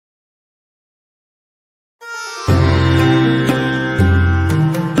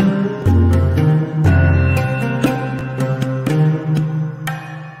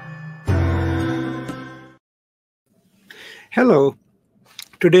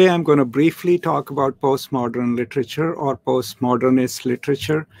Today, I'm going to briefly talk about postmodern literature or postmodernist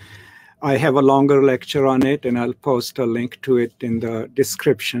literature. I have a longer lecture on it, and I'll post a link to it in the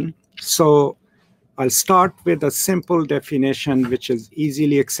description. So I'll start with a simple definition, which is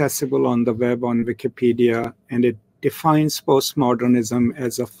easily accessible on the web on Wikipedia, and it defines postmodernism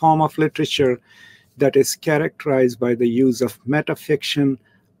as a form of literature that is characterized by the use of metafiction,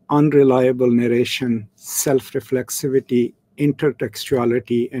 unreliable narration, self-reflexivity,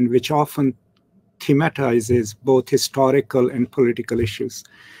 intertextuality, and which often thematizes both historical and political issues.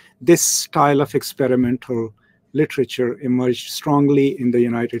 This style of experimental literature emerged strongly in the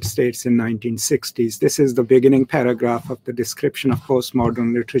United States in 1960s. This is the beginning paragraph of the description of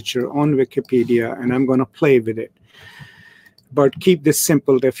postmodern literature on Wikipedia, and I'm going to play with it. But keep this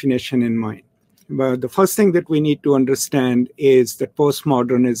simple definition in mind. But the first thing that we need to understand is that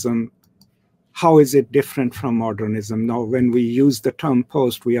postmodernism, how is it different from modernism? Now, when we use the term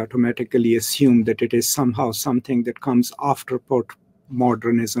post, we automatically assume that it is somehow something that comes after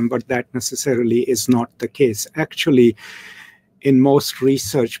postmodernism, but that necessarily is not the case. Actually, in most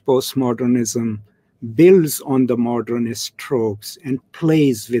research, postmodernism builds on the modernist tropes and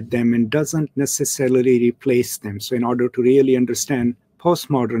plays with them and doesn't necessarily replace them. So in order to really understand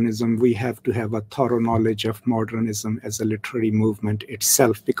postmodernism, we have to have a thorough knowledge of modernism as a literary movement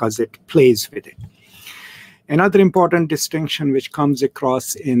itself, because it plays with it. Another important distinction which comes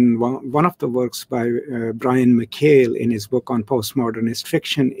across in one of the works by Brian McHale in his book on postmodernist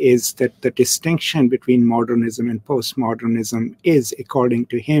fiction is that the distinction between modernism and postmodernism is, according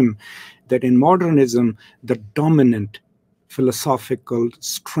to him, that in modernism, the dominant philosophical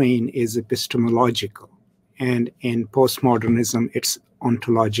strain is epistemological. And in postmodernism, it's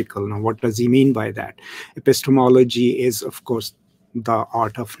ontological. Now, what does he mean by that? Epistemology is, of course, the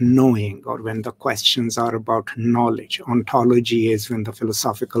art of knowing, or when the questions are about knowledge. Ontology is when the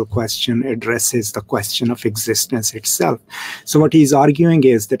philosophical question addresses the question of existence itself. So what he's arguing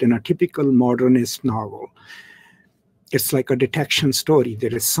is that in a typical modernist novel, it's like a detection story.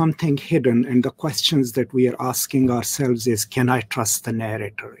 There is something hidden, and the questions that we are asking ourselves is, can I trust the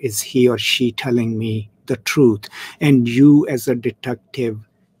narrator? Is he or she telling me the truth? And you as a detective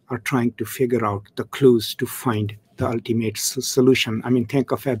are trying to figure out the clues to find the ultimate solution. I mean,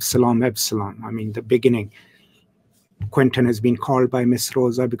 think of Absalom. I mean, the beginning. Quentin has been called by Miss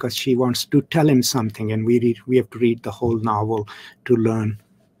Rosa because she wants to tell him something, and we have to read the whole novel to learn,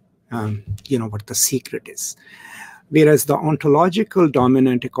 what the secret is. Whereas the ontological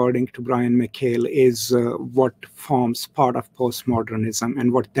dominant, according to Brian McHale, is what forms part of postmodernism.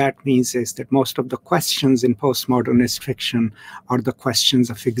 And what that means is that most of the questions in postmodernist fiction are the questions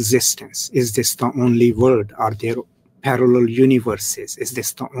of existence. Is this the only world? Are there parallel universes? Is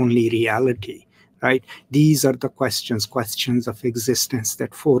this the only reality? Right? These are the questions of existence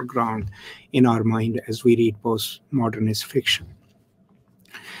that foreground in our mind as we read postmodernist fiction.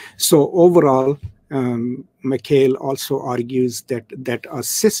 So overall, McHale also argues that a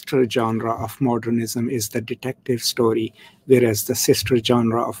sister genre of modernism is the detective story, whereas the sister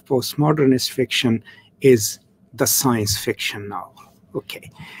genre of postmodernist fiction is the science fiction novel.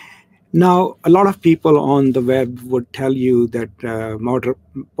 Okay. Now, a lot of people on the web would tell you that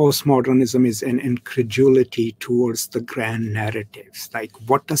postmodernism is an incredulity towards the grand narratives. Like,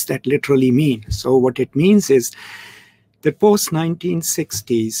 what does that literally mean? So what it means is that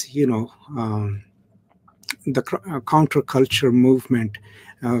post-1960s, the counterculture movement,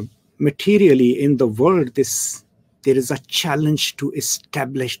 materially in the world, there is a challenge to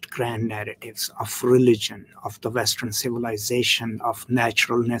established grand narratives of religion, of the Western civilization, of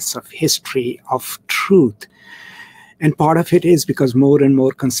naturalness, of history, of truth. And part of it is because more and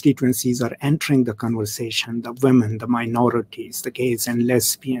more constituencies are entering the conversation, the women, the minorities, the gays and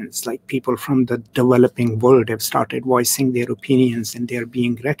lesbians, like people from the developing world have started voicing their opinions and they're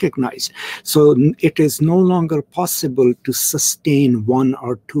being recognized. So it is no longer possible to sustain one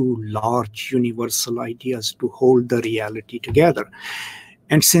or two large universal ideas to hold the reality together.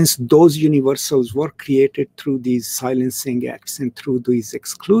 And since those universals were created through these silencing acts and through these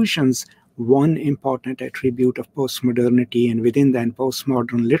exclusions, one important attribute of postmodernity and within that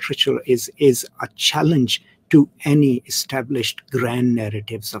postmodern literature is a challenge to any established grand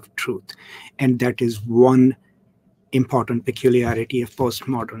narratives of truth. And that is one important peculiarity of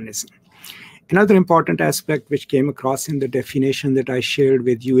postmodernism. Another important aspect which came across in the definition that I shared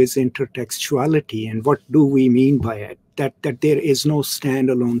with you is intertextuality. And what do we mean by it? That there is no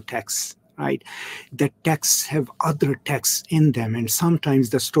standalone text. right? The texts have other texts in them, and sometimes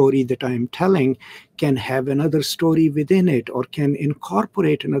the story that I'm telling can have another story within it, or can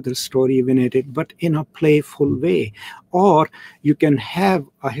incorporate another story within it, but in a playful way. Or you can have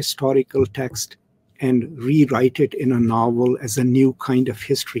a historical text and rewrite it in a novel as a new kind of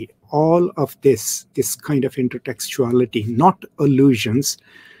history. All of this kind of intertextuality, not allusions,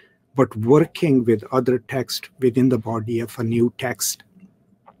 but working with other text within the body of a new text,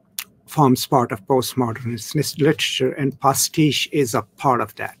 forms part of postmodernist literature, and pastiche is a part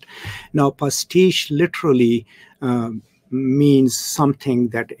of that. Now, pastiche literally means something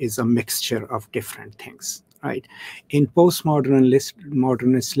that is a mixture of different things, right? In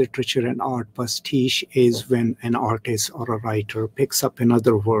postmodernist literature and art, pastiche is when an artist or a writer picks up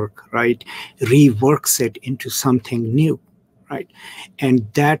another work, right, reworks it into something new, right? And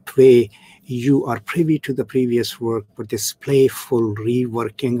that way, you are privy to the previous work, but this playful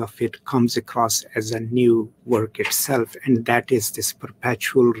reworking of it comes across as a new work itself. And that is this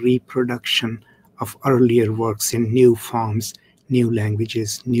perpetual reproduction of earlier works in new forms, new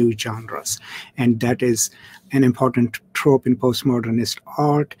languages, new genres. And that is an important trope in postmodernist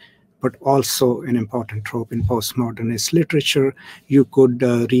art, but also an important trope in postmodernist literature. You could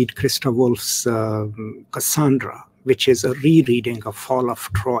read Christa Wolf's Cassandra, which is a rereading of Fall of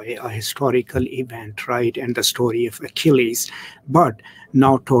Troy, a historical event, right, and the story of Achilles, but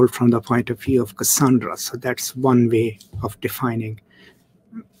now told from the point of view of Cassandra. So that's one way of defining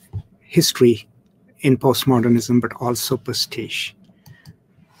history in postmodernism, but also pastiche.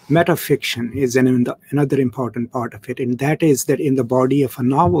 Metafiction is another important part of it, and that is that in the body of a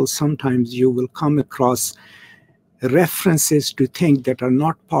novel, sometimes you will come across references to things that are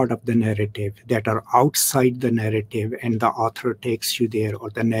not part of the narrative, that are outside the narrative, and the author takes you there or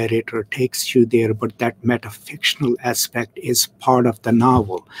the narrator takes you there, but that metafictional aspect is part of the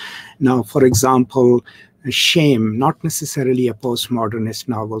novel. Now, for example, Shame, not necessarily a postmodernist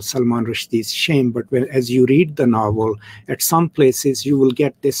novel, Salman Rushdie's Shame, but as you read the novel, at some places you will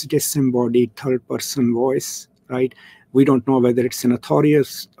get this disembodied third-person voice, right? We don't know whether it's an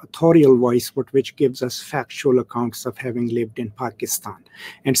authorial voice, but which gives us factual accounts of having lived in Pakistan.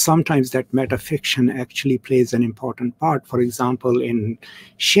 And sometimes that metafiction actually plays an important part. For example, in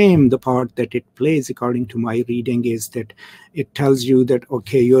Shame, the part that it plays, according to my reading, is that it tells you that,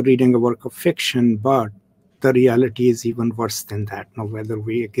 okay, you're reading a work of fiction, but the reality is even worse than that. Now, whether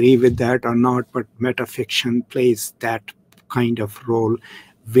we agree with that or not, but metafiction plays that kind of role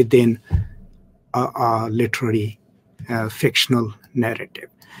within a literary fictional narrative.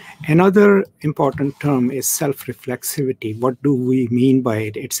 Another important term is self-reflexivity. What do we mean by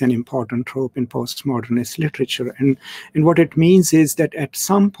it? It's an important trope in postmodernist literature. And what it means is that at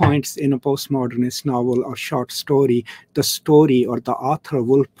some points in a postmodernist novel or short story, the story or the author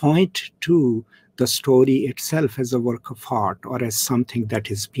will point to the story itself as a work of art or as something that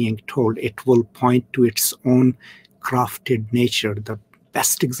is being told. It will point to its own crafted nature. The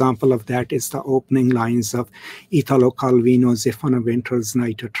best example of that is the opening lines of Italo Calvino's If on a Winter's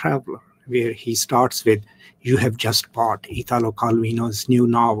Night a Traveler, where he starts with, "You have just bought Italo Calvino's new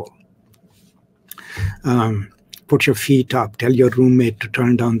novel. Put your feet up, tell your roommate to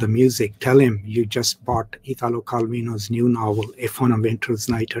turn down the music, tell him you just bought Italo Calvino's new novel, If on a Winter's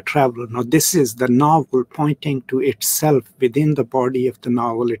Night a Traveler." Now, this is the novel pointing to itself within the body of the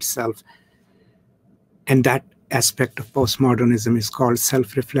novel itself. And that aspect of postmodernism is called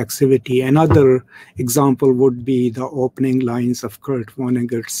self-reflexivity. Another example would be the opening lines of Kurt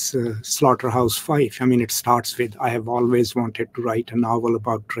Vonnegut's Slaughterhouse-Five. I mean, it starts with, "I have always wanted to write a novel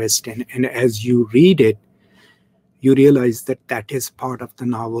about Dresden." And as you read it, you realize that that is part of the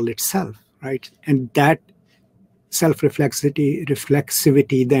novel itself, right? And that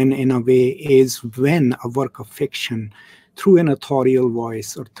self-reflexivity then, in a way, is when a work of fiction, through an authorial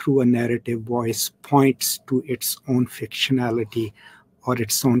voice or through a narrative voice, points to its own fictionality or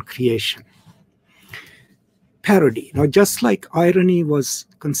its own creation. Parody. Now, just like irony was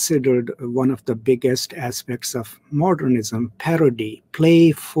considered one of the biggest aspects of modernism, parody,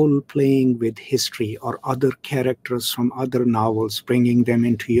 playful playing with history or other characters from other novels, bringing them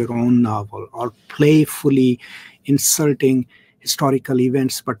into your own novel, or playfully inserting historical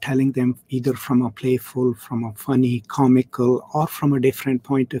events but telling them either from a playful, from a funny, comical, or from a different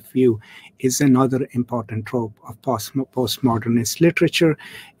point of view, is another important trope of postmodernist literature.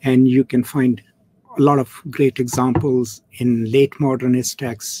 And you can find a lot of great examples in late modernist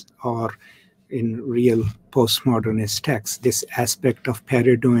texts or in real postmodernist texts, this aspect of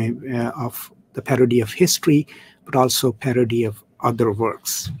parody, of the parody of history, but also parody of other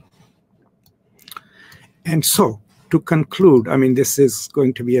works. And so to conclude, I mean, this is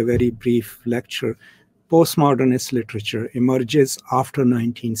going to be a very brief lecture. Postmodernist literature emerges after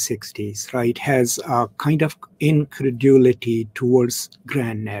 1960s, right? Has a kind of incredulity towards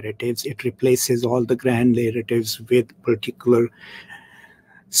grand narratives. It replaces all the grand narratives with particular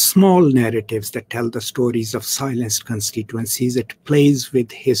small narratives that tell the stories of silenced constituencies. It plays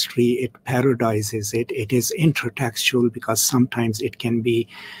with history, it parodies it. It is intertextual because sometimes it can be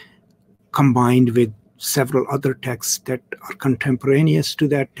combined with several other texts that are contemporaneous to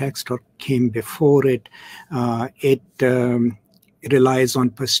that text or came before it. It relies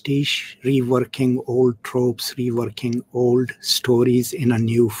on pastiche, reworking old tropes, reworking old stories in a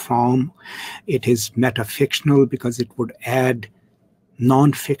new form. It is metafictional because it would add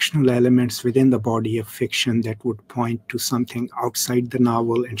non-fictional elements within the body of fiction that would point to something outside the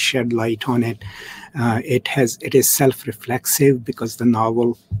novel and shed light on it. It is self-reflexive because the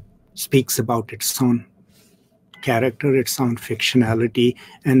novel speaks about its own character, its own fictionality,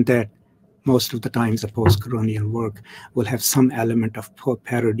 and that most of the times a post-colonial work will have some element of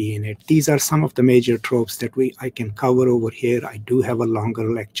parody in it. These are some of the major tropes that I can cover over here. I do have a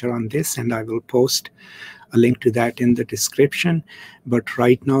longer lecture on this, and I will post a link to that in the description. But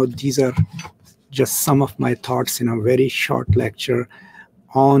right now, these are just some of my thoughts in a very short lecture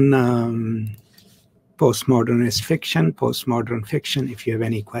on postmodernist fiction, postmodern fiction. If you have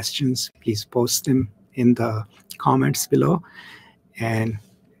any questions, please post them in the comments below. And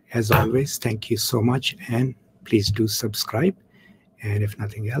as always, thank you so much, and please do subscribe. And if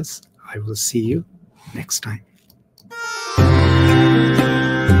nothing else, I will see you next time.